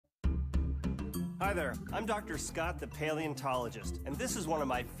Hi there, I'm Dr. Scott the paleontologist, and this is one of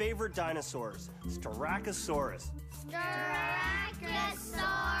my favorite dinosaurs, Styracosaurus.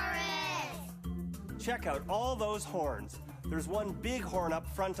 Styracosaurus! Check out all those horns. There's one big horn up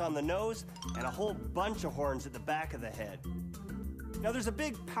front on the nose, and a whole bunch of horns at the back of the head. Now there's a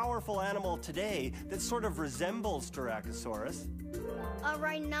big, powerful animal today that sort of resembles Styracosaurus. A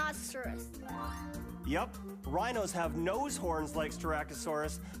rhinoceros. Yup, rhinos have nose horns like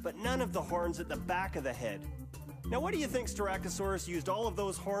Styracosaurus, but none of the horns at the back of the head. Now what do you think Styracosaurus used all of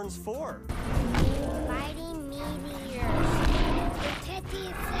those horns for? Fighting meteors.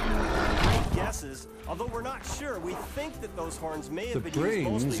 Great guesses, although we're not sure. We think that those horns may have been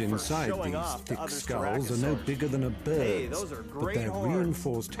used mostly for showing off to thick other skulls are no Styracosaurs. bigger than a bird's. Hey, those are great but they're horns.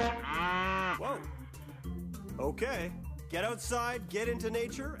 reinforced. Whoa. Okay. Get outside, get into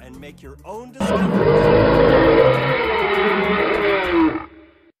nature, and make your own discoveries.